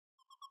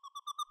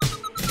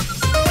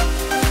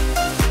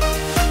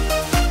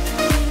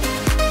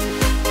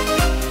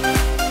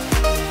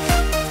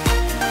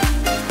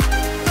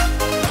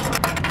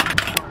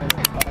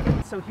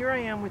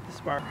am with the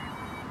Spark.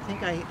 I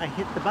think I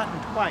hit the button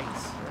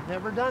twice. I've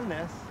never done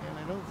this, and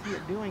I don't see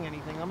it doing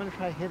anything. I'm gonna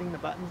try hitting the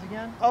buttons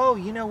again. Oh,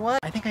 you know what?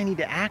 I think I need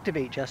to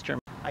activate gesture.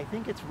 I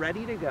think it's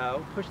ready to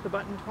go. Push the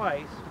button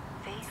twice.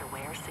 Phase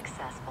aware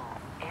successful.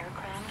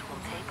 Aircraft will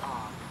take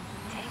off.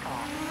 Take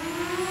off.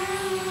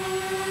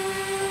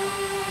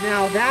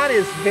 Now that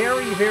is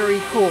very, very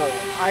cool.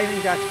 I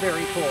think that's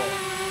very cool.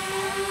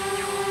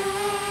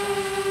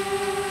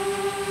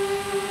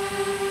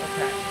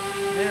 Okay,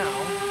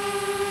 now.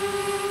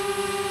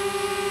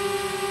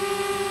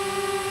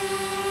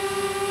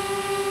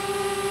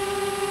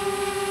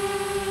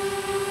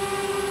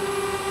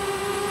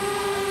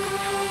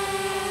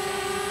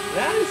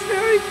 That is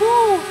very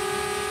cool.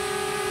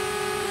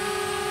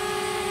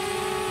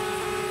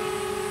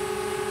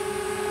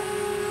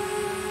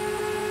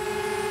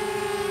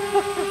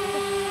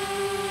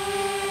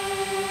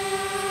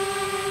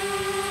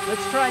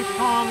 Let's try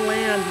palm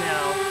land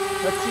now.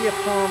 Let's see if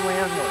palm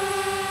land works.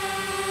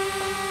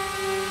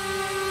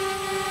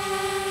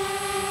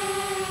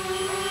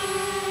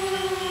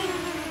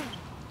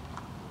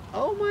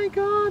 Oh my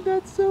God,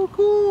 that's so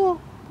cool.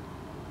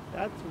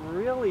 That's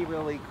really,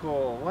 really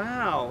cool.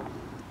 Wow.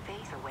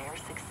 Phase aware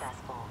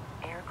successful.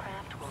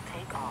 Aircraft will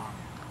take off.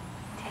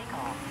 Take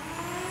off.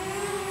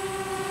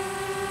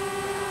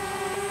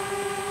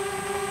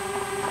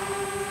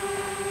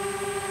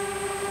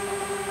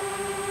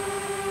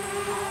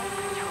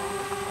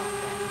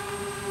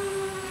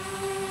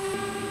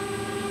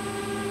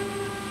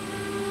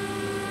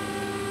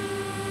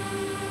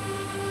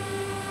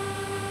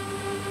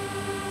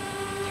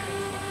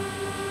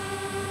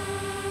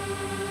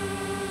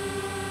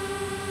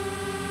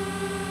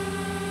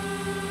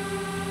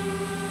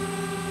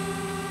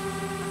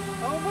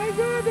 Oh my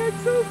God,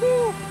 that's so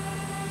cool!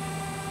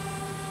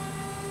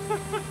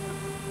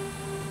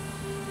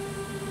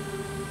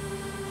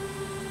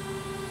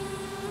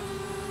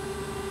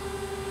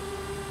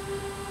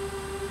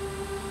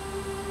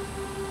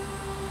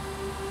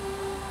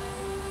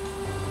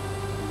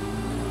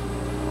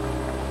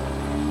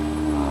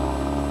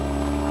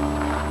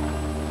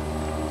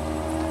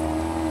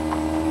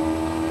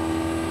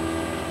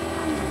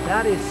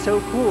 That is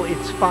so cool.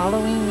 It's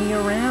following me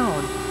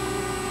around.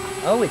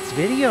 Oh, it's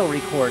video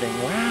recording.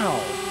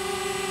 Wow.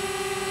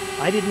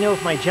 I didn't know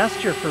if my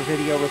gesture for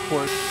video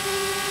record.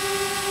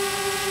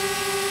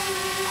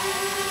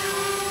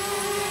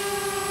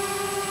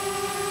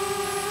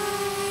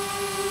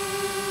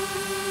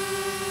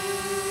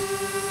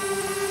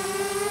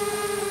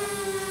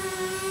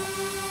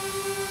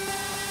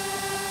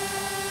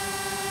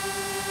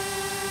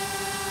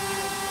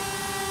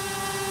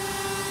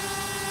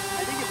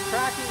 I think it's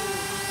tracking me.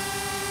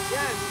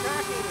 Yeah, it's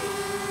tracking me.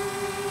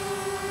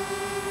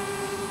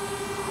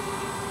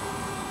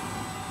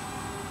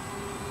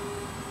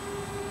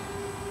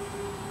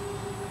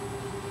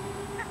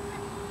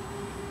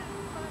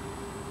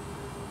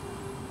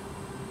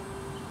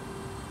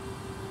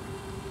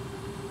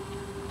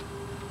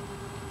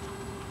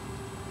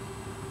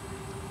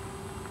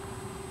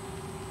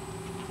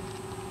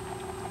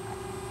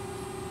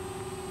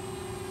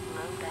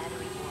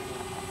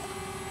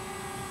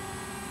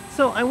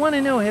 So I want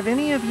to know, have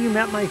any of you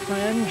met my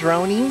friend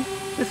Droney?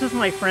 This is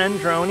my friend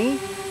Droney,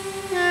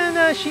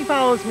 and she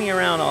follows me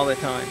around all the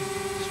time.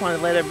 Just wanted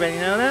to let everybody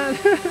know that.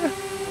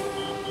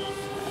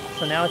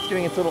 So now it's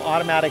doing its little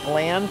automatic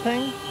land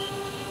thing,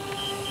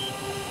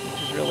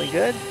 which is really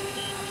good.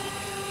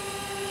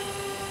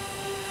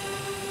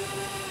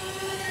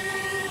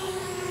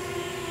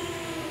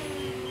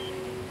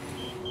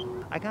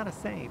 I gotta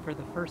say, for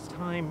the first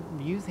time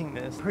using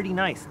this, pretty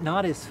nice.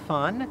 Not as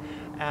fun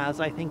as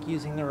I think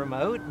using the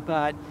remote,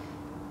 but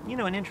you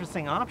know, an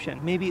interesting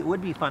option. Maybe it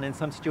would be fun in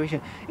some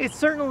situation. It's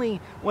certainly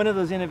one of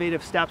those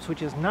innovative steps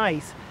which is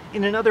nice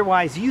in an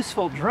otherwise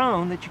useful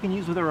drone that you can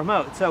use with a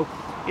remote. So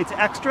it's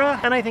extra,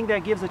 and I think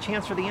that gives a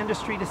chance for the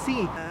industry to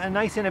see a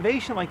nice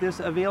innovation like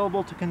this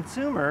available to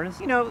consumers,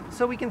 you know,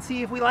 so we can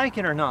see if we like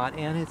it or not.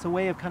 And it's a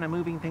way of kind of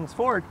moving things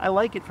forward. I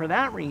like it for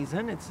that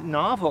reason. It's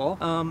novel.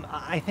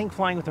 I think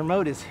flying with the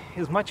remote is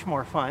much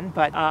more fun,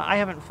 but I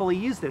haven't fully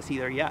used this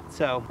either yet.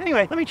 So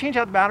anyway, let me change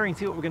out the battery and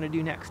see what we're gonna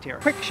do next here.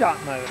 Quick shot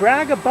mode.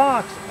 Drag a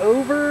box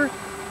over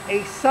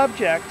a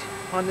subject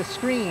on the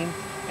screen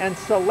and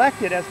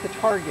select it as the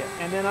target.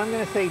 And then I'm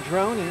gonna say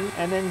Droney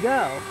and then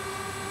go.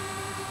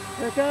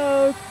 There it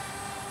goes.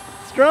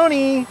 It's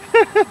Droney.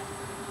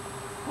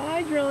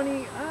 Hi,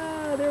 Droney.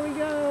 Ah, there we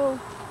go.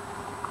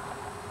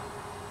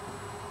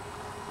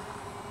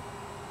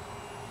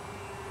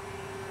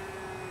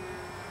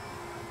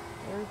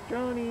 There's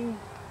Droney.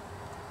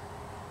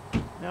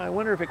 Now I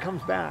wonder if it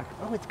comes back.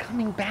 Oh, it's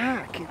coming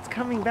back. It's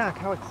coming back.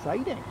 How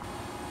exciting.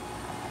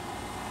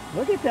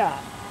 Look at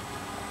that.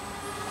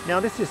 Now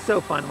this is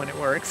so fun when it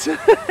works.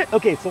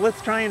 Okay, so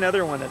let's try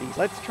another one of these.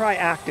 Let's try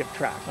active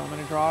track. So I'm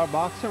gonna draw a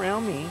box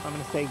around me. I'm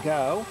gonna say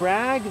go.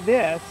 Drag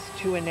this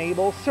to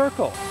enable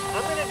circle.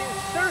 I'm gonna do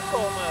circle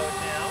mode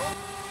now.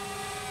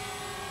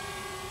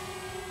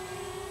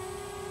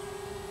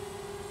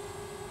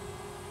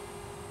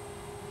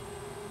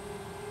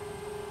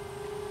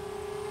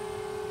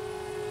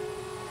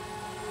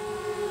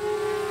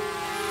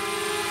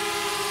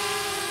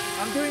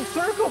 I'm doing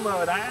circle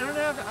mode. I don't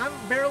know, I'm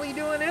barely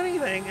doing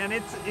anything, and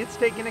it's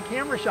taking a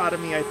camera shot of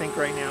me, I think,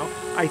 right now.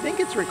 I think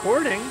it's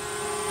recording.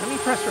 Let me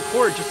press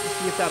record just to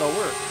see if that'll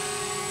work.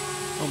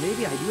 Oh,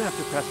 maybe I do have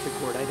to press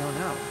record, I don't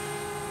know.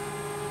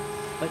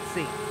 Let's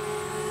see.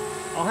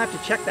 I'll have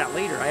to check that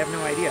later, I have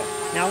no idea.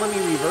 Now let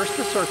me reverse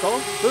the circle,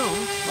 boom,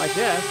 like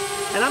this,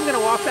 and I'm gonna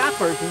walk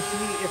backwards and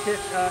see if it,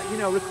 you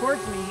know,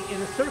 records me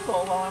in a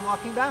circle while I'm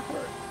walking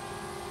backwards.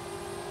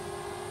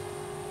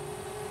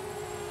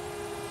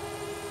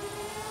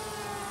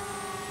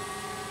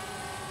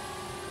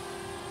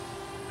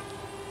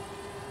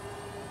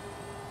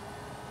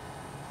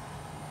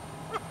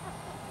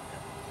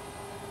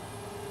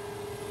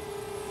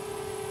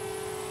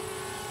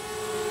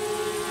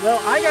 Well,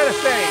 I gotta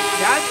say,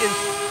 that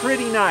is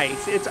pretty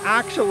nice. It's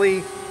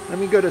actually, let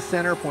me go to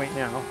center point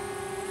now.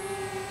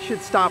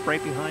 Should stop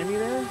right behind me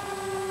there.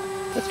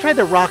 Let's try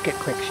the rocket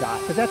quick shot,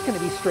 because that's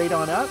gonna be straight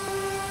on up.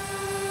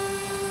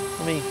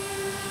 Let me.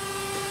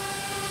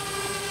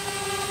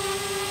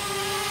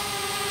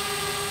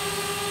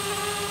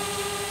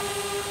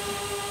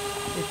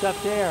 It's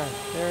up there.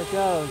 There it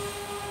goes.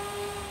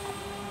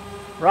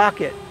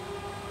 Rocket.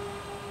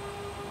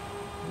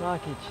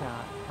 Rocket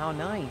shot. How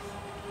nice.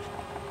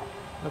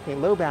 Okay,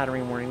 low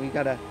battery warning. We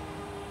gotta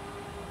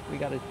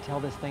tell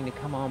this thing to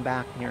come on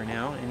back here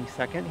now, any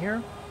second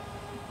here.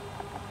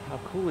 How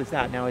cool is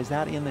that? Now, is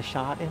that in the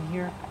shot in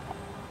here?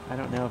 I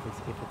don't know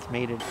if it's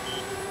made it.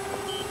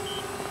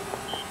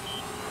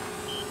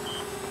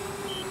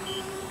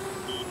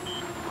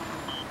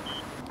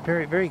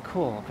 Very, very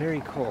cool,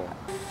 very cool.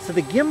 So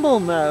the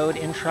gimbal mode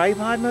in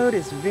tripod mode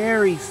is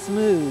very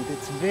smooth.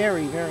 It's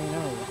very, very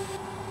nice.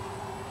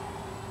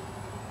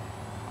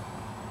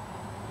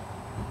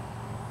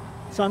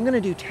 So I'm going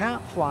to do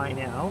tap fly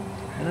now,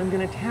 and I'm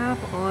going to tap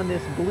on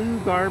this blue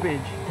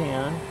garbage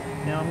can.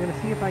 Now I'm going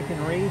to see if I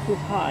can raise this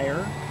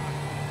higher.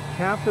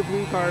 Tap the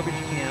blue garbage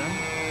can,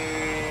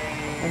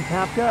 and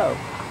tap go.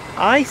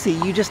 I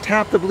see, you just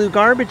tap the blue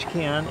garbage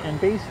can, and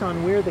based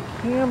on where the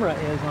camera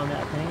is on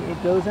that thing,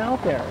 it goes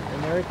out there,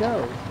 and there it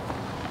goes.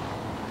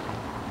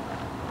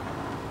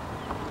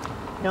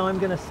 Now I'm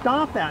going to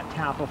stop that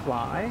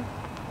tap-a-fly.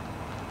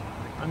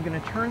 I'm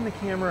going to turn the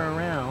camera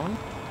around,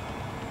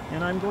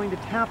 and I'm going to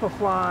tap a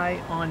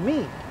fly on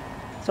me.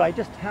 So I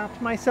just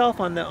tapped myself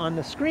on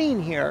the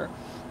screen here,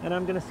 and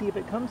I'm going to see if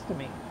it comes to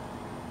me.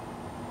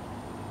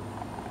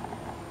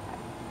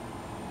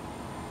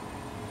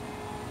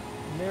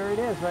 And there it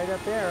is, right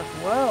up there.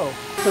 Whoa.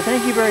 So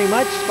thank you very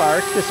much,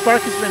 Spark. The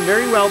Spark has been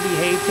very well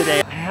behaved today.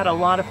 I had a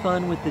lot of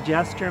fun with the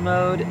gesture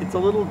mode. It's a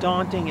little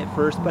daunting at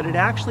first, but it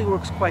actually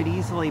works quite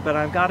easily. But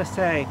I've got to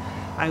say,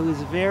 I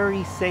was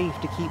very safe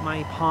to keep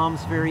my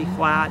palms very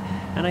flat,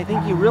 and I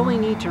think you really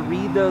need to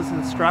read those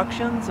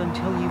instructions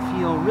until you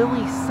feel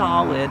really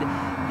solid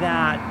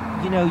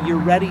that, you know, you're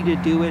ready to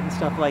do it and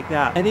stuff like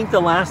that. I think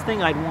the last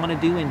thing I'd want to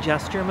do in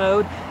gesture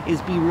mode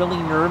is be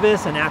really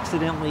nervous and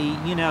accidentally,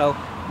 you know,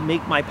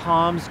 make my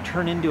palms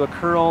turn into a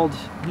curled,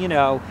 you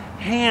know,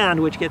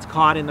 hand which gets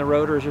caught in the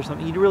rotors or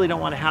something. You really don't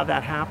want to have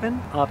that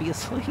happen,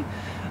 obviously.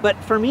 But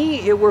for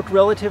me, it worked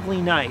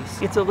relatively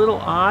nice. It's a little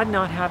odd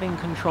not having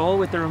control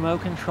with the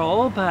remote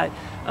control, but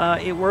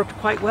it worked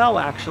quite well,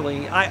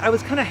 actually. I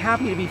was kind of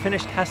happy to be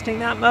finished testing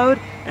that mode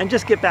and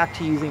just get back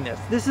to using this.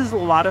 This is a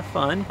lot of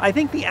fun. I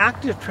think the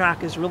active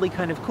track is really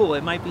kind of cool.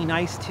 It might be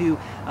nice to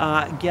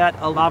get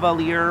a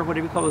lavalier,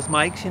 whatever you call those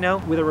mics, you know,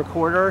 with a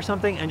recorder or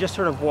something, and just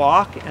sort of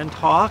walk and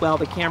talk while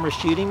the camera's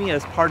shooting me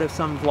as part of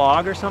some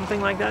vlog or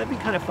something like that. It'd be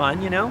kind of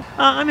fun, you know.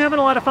 I'm having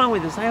a lot of fun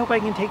with this. I hope I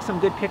can take some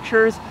good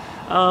pictures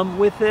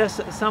with this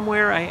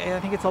somewhere. I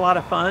think it's a lot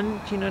of fun,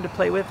 you know, to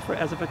play with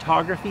as a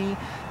photography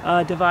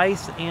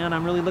device, and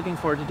I'm really looking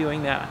forward to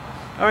doing that.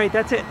 All right,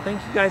 that's it.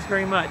 Thank you guys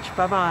very much.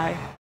 Bye-bye.